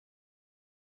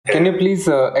Can you please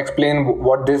explain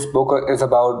what this book is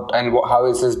about and how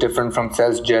is this different from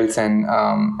cells, gels, and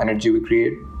energy we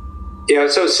create? Yeah,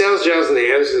 so cells, gels, and the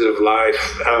essence of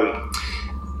life,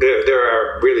 there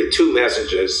are really two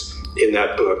messages in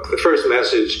that book. The first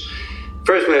message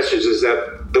is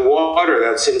that the water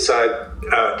that's inside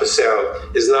the cell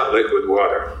is not liquid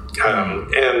water.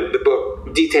 And the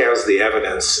book details the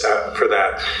evidence for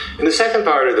that. And the second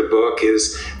part of the book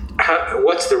is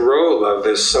what's the role of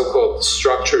this so-called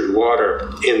structured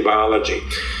water in biology?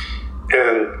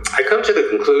 And I come to the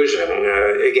conclusion,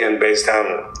 again, based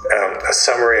on a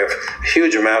summary of a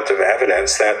huge amount of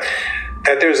evidence, that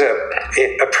there's a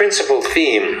principal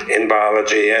theme in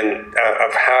biology and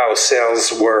of how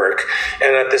cells work.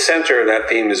 And at the center of that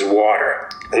theme is water.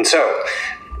 And so,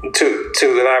 to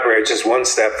elaborate just one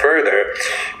step further,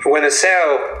 when a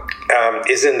cell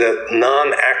is in the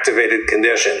non-activated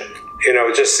condition,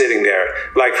 just sitting there.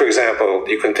 Like, for example,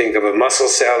 you can think of a muscle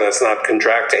cell that's not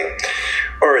contracting,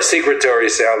 or a secretory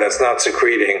cell that's not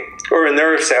secreting, or a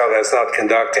nerve cell that's not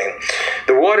conducting.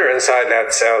 The water inside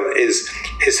that cell is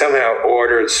somehow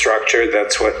ordered, structured.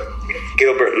 That's what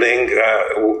Gilbert Ling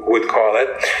would call it.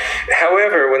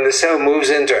 However, when the cell moves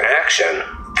into action,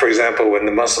 for example, when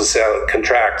the muscle cell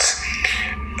contracts,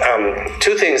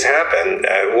 two things happen.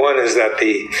 One is that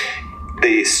the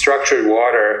structured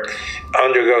water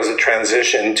undergoes a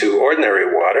transition to ordinary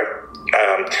water,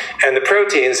 and the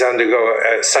proteins undergo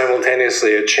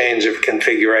simultaneously a change of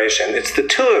configuration. It's the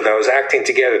two of those acting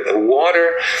together, the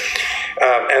water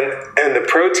and the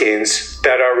proteins,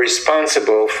 that are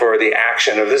responsible for the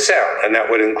action of the cell. And that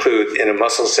would include, in a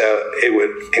muscle cell, it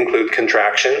would include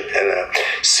contraction, and a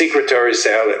secretory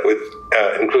cell, it would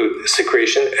include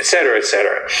secretion, et cetera, et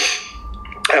cetera.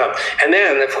 And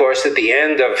then, of course, at the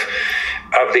end of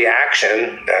the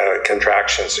action,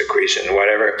 contraction, secretion,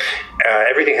 whatever,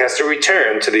 everything has to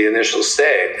return to the initial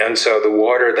state. And so the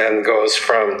water then goes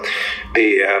from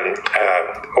the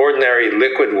ordinary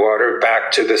liquid water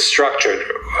back to the structured,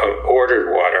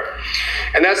 ordered water.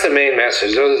 And that's the main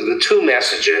message. Those are the two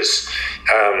messages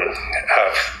of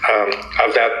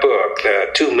that book, the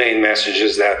two main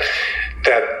messages, that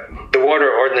the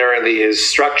water ordinarily is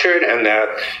structured, and that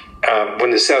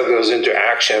when the cell goes into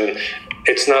action,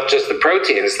 it's not just the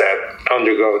proteins that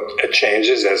undergo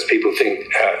changes, as people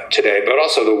think today, but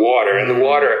also the water. And the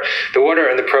water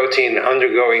and the protein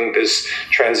undergoing this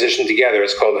transition together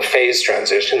is called a phase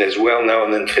transition. It's well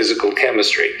known in physical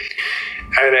chemistry.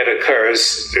 And it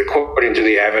occurs, according to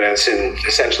the evidence, in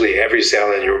essentially every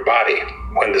cell in your body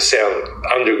when the cell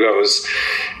undergoes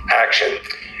action.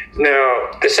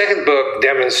 Now, the second book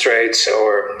demonstrates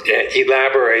or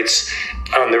elaborates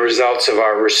on the results of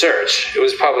our research. It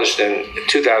was published in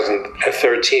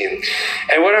 2013.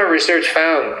 And what our research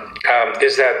found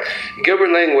is that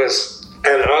Gilbert Ling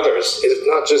and others, it's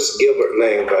not just Gilbert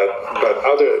Ling, but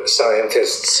other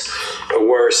scientists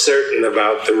were certain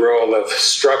about the role of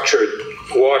structured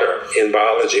water in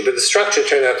biology. But the structure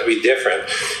turned out to be different.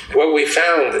 What we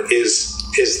found is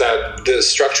that the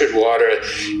structured water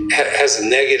has a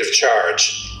negative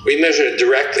charge. We measured it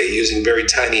directly using very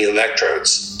tiny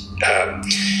electrodes. And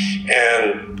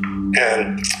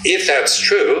if that's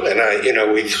true,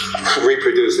 and we've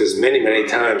reproduced this many, many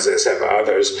times, as have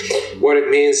others, what it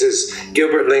means is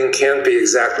Gilbert Ling can't be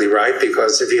exactly right,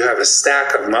 because if you have a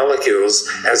stack of molecules,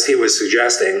 as he was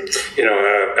suggesting,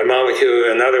 a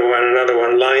molecule, another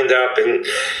one lined up, and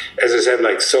as I said,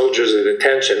 like soldiers at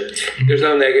attention, there's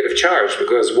no negative charge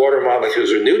because water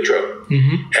molecules are neutral.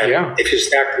 And if you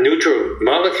stack neutral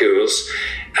molecules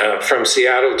from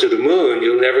Seattle to the moon,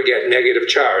 you'll never get negative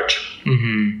charge.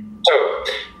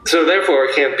 So therefore,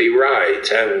 it can't be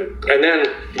right. And then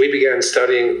we began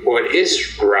studying what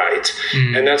is right,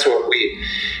 and that's what we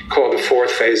call the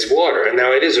fourth phase water. And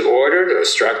now it is ordered or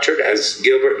structured, as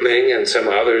Gilbert Ling and some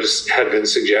others had been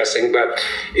suggesting, but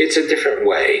it's a different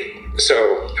way.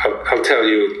 So I'll tell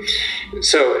you.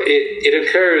 So it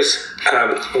occurs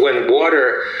when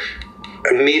water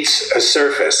meets a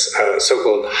surface, a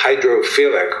so-called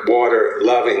hydrophilic,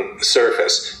 water-loving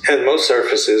surface. And most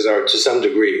surfaces are, to some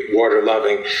degree,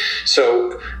 water-loving.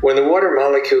 So when the water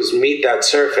molecules meet that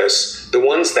surface, the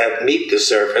ones that meet the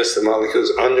surface, the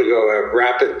molecules, undergo a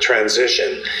rapid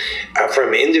transition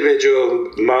from individual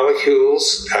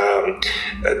molecules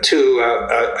to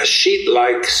a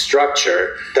sheet-like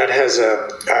structure that has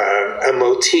a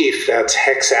motif that's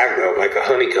hexagonal, like a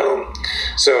honeycomb.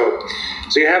 So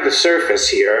you have the surface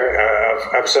here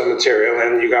of some material,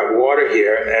 and you got water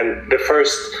here, and the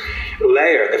first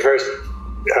layer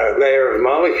of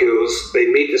molecules, they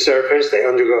meet the surface, they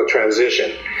undergo a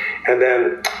transition. And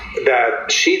then that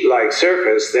sheet-like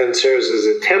surface then serves as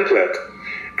a template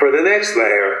for the next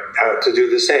layer to do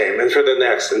the same, and for the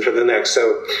next, and for the next.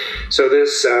 So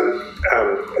this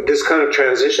this kind of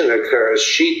transition occurs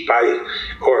sheet by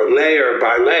or layer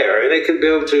by layer, and it can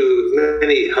build to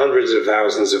many hundreds of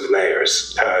thousands of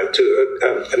layers to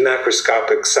a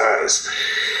macroscopic size.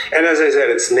 And as I said,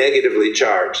 it's negatively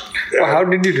charged. Well, how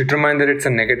did you determine that it's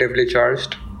a negatively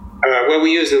charged? Well,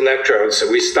 we used electrodes. So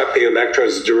we stuck the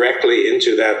electrodes directly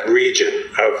into that region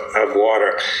of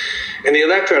water. And the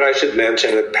electrode, I should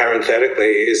mention parenthetically,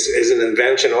 is an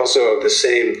invention also of the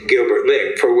same Gilbert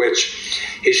Link, for which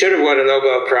he should have won a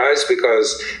Nobel Prize,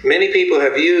 because many people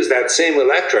have used that same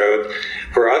electrode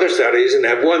for other studies and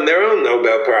have won their own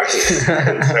Nobel Prizes.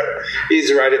 So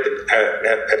he's right at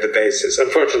the basis.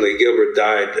 Unfortunately, Gilbert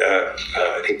died,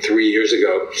 I think 3 years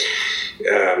ago.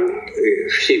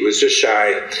 He was just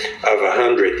shy of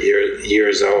 100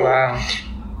 years old. Wow.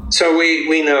 So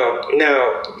we know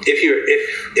now,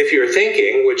 if you're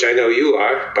thinking, which I know you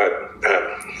are, but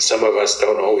some of us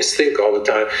don't always think all the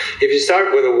time. If you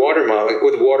start with water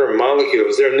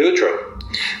molecules, they're neutral.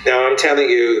 Now I'm telling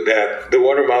you that the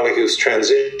water molecules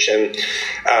transition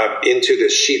into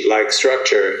this sheet-like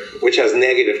structure, which has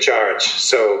negative charge.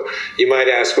 So you might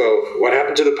ask, well, what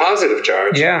happened to the positive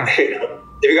charge? Yeah.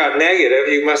 If you got negative,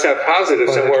 you must have positive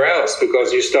somewhere else,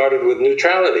 because you started with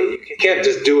neutrality. You can't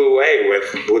just do away with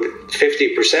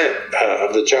 50%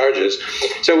 of the charges.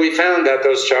 So we found that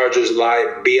those charges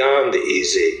lie beyond the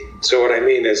EZ. So what I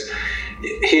mean is,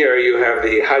 here you have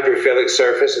the hydrophilic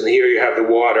surface, and here you have the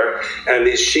water, and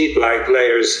these sheet-like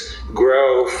layers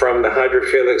grow from the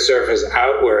hydrophilic surface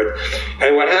outward.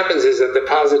 And what happens is that the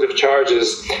positive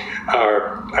charges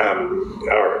are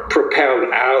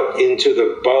propelled out into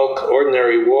the bulk,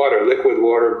 ordinary water, liquid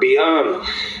water, beyond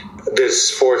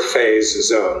this fourth phase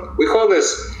zone. We call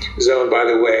this zone, by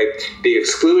the way, the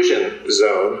exclusion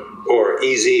zone, or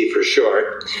EZ for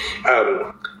short.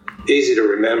 Easy to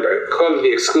remember. Call it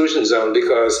the exclusion zone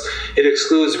because it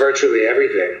excludes virtually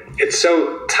everything. It's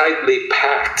so tightly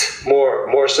packed,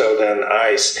 more so than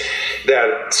ice,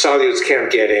 that solutes can't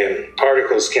get in,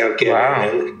 particles can't get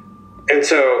in. And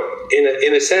so,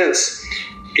 in a sense,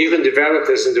 you can develop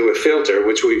this into a filter,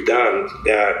 which we've done,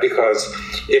 because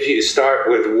if you start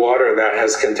with water that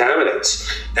has contaminants,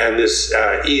 and this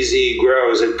EZ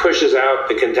grows, it pushes out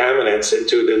the contaminants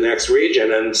into the next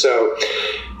region. And so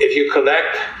if you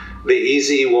collect the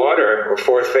EZ water, or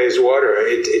fourth phase water,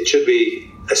 it should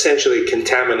be essentially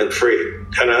contaminant free.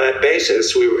 And on that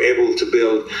basis, we were able to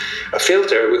build a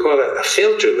filter. We call it a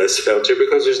filterless filter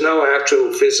because there's no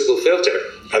actual physical filter.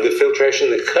 The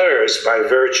filtration occurs by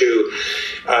virtue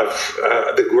of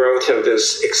the growth of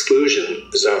this exclusion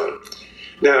zone.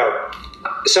 Now,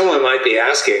 someone might be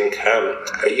asking,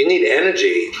 you need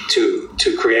energy to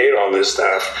create all this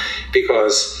stuff,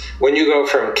 because when you go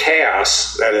from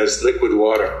chaos, that is liquid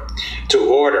water, to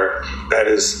order, that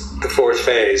is the fourth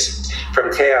phase, from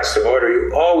chaos to order,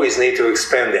 you always need to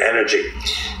expend energy.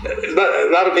 A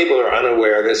lot of people are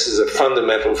unaware this is a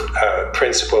fundamental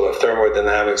principle of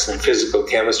thermodynamics and physical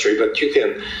chemistry, but you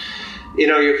can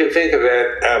think of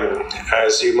it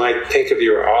as you might think of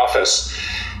your office.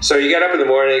 So you get up in the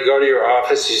morning, you go to your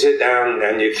office, you sit down,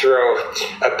 and you throw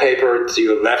a paper to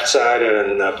your left side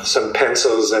and some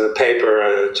pencils and a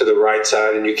paper to the right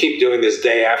side, and you keep doing this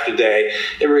day after day.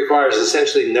 It requires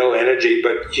essentially no energy,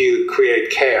 but you create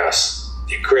chaos.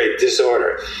 You create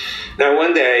disorder. Now,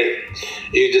 one day,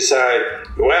 you decide,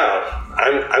 well,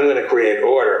 I'm going to create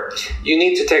order. You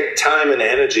need to take time and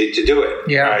energy to do it,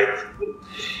 right?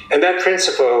 And that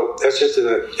principle, that's just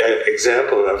an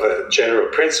example of a general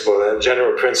principle. And a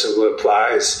general principle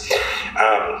applies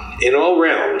in all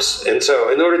realms. And so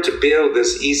in order to build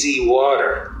this EZ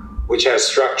water, which has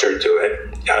structure to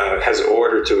it, has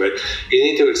order to it, you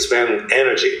need to expend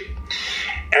energy.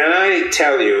 And I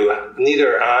tell you,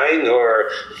 neither I nor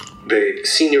the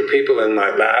senior people in my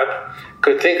lab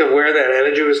could think of where that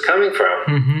energy was coming from.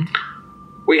 Mm-hmm.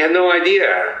 We had no idea.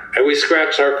 And we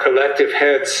scratched our collective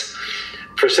heads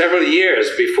for several years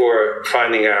before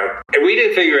finding out. And we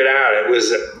didn't figure it out. It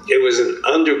was an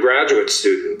undergraduate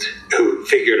student who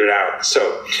figured it out.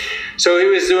 So he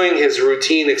was doing his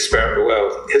routine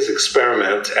experiment, his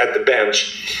experiment at the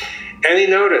bench, and he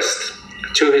noticed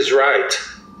to his right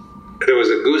there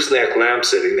was a gooseneck lamp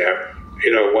sitting there,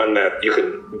 one that you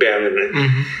can bend,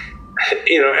 and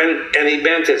he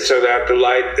bent it so that the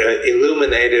light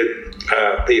illuminated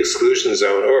the exclusion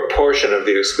zone, or a portion of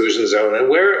the exclusion zone. And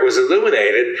where it was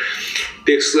illuminated,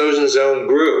 the exclusion zone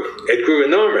grew. It grew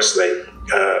enormously.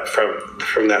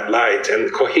 from that light.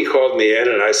 And he called me in,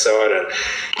 and I saw it,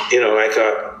 and I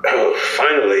thought, oh,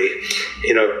 finally,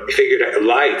 figured out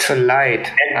light. So light.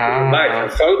 Light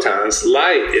from photons.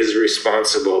 Light is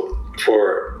responsible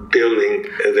for building.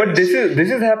 But this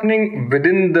is happening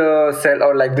within the cell,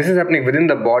 or like this is happening within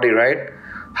the body, right?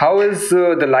 How is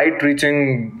the light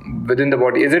reaching within the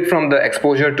body? Is it from the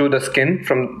exposure to the skin?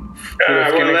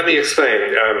 Well, let me explain.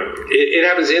 It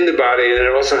happens in the body, and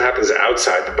it also happens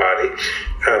outside the body.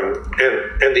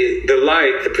 And the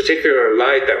light, the particular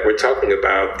light that we're talking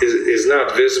about, is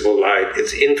not visible light.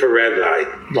 It's infrared light.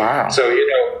 Wow. So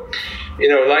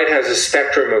light has a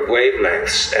spectrum of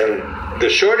wavelengths, and the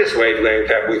shortest wavelength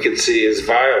that we can see is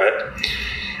violet,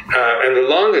 and the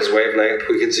longest wavelength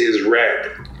we can see is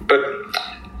red. But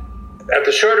at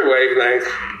the shorter wavelength,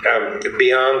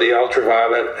 beyond the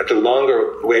ultraviolet, at the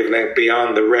longer wavelength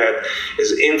beyond the red,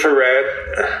 is infrared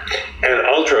and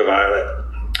ultraviolet.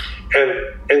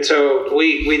 And so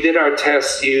we did our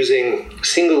tests using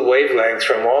single wavelengths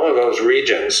from all of those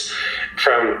regions,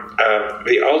 from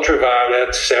the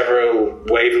ultraviolet, several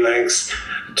wavelengths,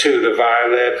 to the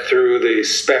violet, through the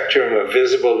spectrum of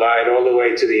visible light, all the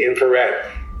way to the infrared.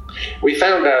 We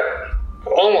found that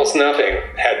almost nothing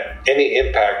had any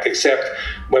impact except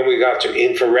when we got to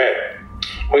infrared.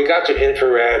 When we got to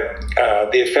infrared,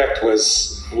 the effect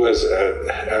was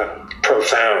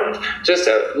profound. Just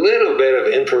a little bit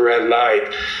of infrared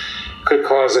light could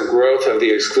cause a growth of the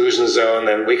exclusion zone,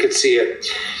 and we could see it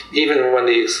even when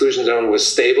the exclusion zone was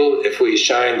stable. If we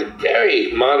shined a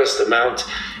very modest amount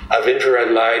of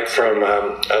infrared light from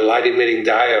a light-emitting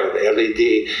diode,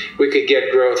 LED, we could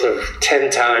get growth of 10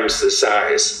 times the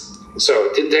size. So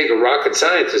it didn't take a rocket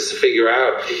scientist to figure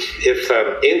out if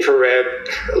infrared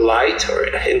light or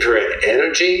infrared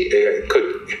energy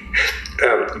could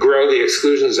grow the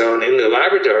exclusion zone in the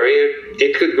laboratory.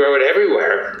 It could grow it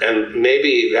everywhere. And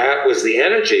maybe that was the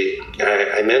energy.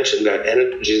 I mentioned that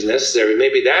energy is necessary.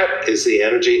 Maybe that is the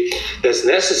energy that's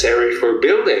necessary for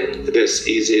building this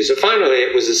EZ. So finally,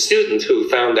 it was a student who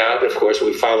found out. Of course,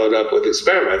 we followed up with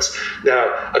experiments.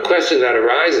 Now, a question that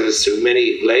arises to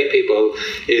many lay people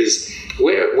is,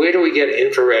 where do we get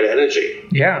infrared energy?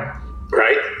 Yeah.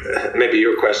 Right? Maybe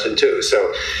your question too.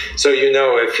 So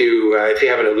if you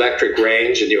have an electric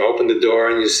range and you open the door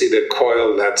and you see the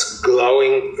coil that's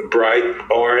glowing bright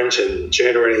orange and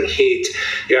generating heat,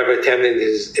 you have a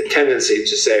tendency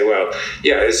to say, well,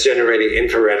 yeah, it's generating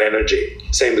infrared energy,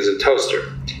 same as a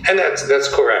toaster. And that's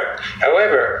correct.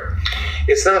 However,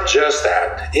 it's not just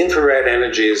that. Infrared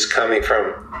energy is coming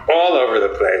from all over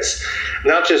the place,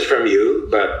 not just from you,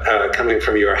 but coming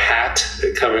from your hat,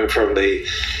 coming from the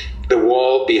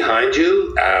wall behind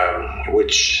you,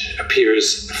 which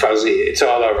appears fuzzy. It's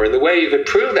all over. And the way you could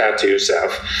prove that to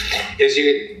yourself is you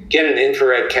could get an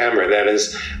infrared camera that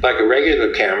is like a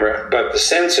regular camera, but the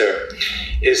sensor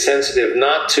is sensitive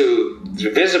not to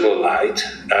visible light,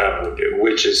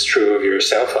 which is true of your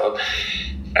cell phone,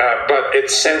 but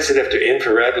it's sensitive to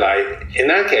infrared light. In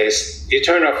that case, you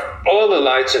turn off all the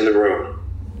lights in the room,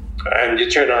 and you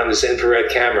turn on this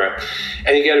infrared camera,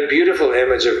 and you get a beautiful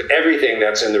image of everything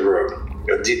that's in the room,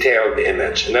 a detailed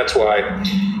image. And that's why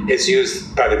it's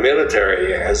used by the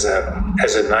military as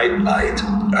a night light.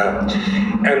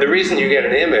 And the reason you get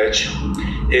an image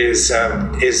is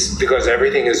because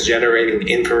everything is generating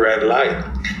infrared light.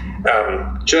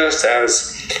 Just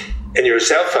as in your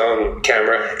cell phone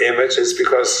camera image, is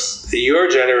because you're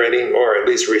generating, or at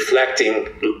least reflecting,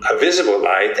 a visible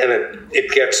light, and it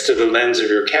gets to the lens of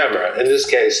your camera. In this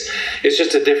case, it's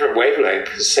just a different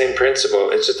wavelength, the same principle.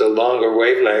 It's just a longer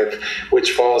wavelength,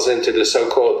 which falls into the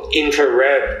so-called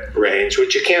infrared range,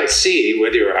 which you can't see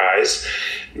with your eyes.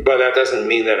 But that doesn't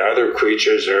mean that other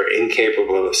creatures are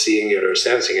incapable of seeing it or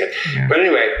sensing it. Yeah. But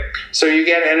anyway, so you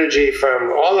get energy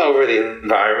from all over the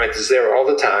environment. It's there all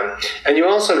the time. And you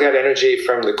also get energy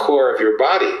from the core of your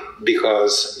body,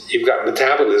 because you've got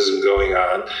metabolism going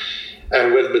on.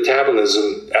 And with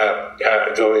metabolism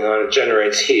going on, it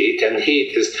generates heat. And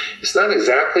heat it's not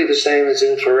exactly the same as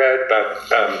infrared,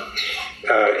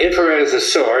 but infrared is the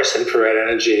source, infrared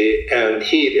energy, and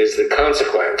heat is the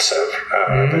consequence of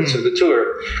it. So the two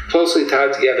are closely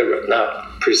tied together, but not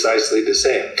precisely the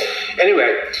same.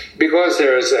 Anyway, because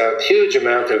there is a huge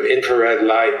amount of infrared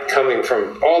light coming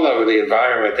from all over the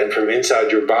environment and from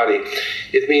inside your body,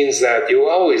 it means that you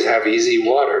always have easy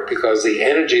water, because the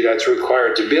energy that's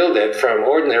required to build it from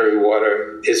ordinary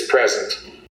water is present.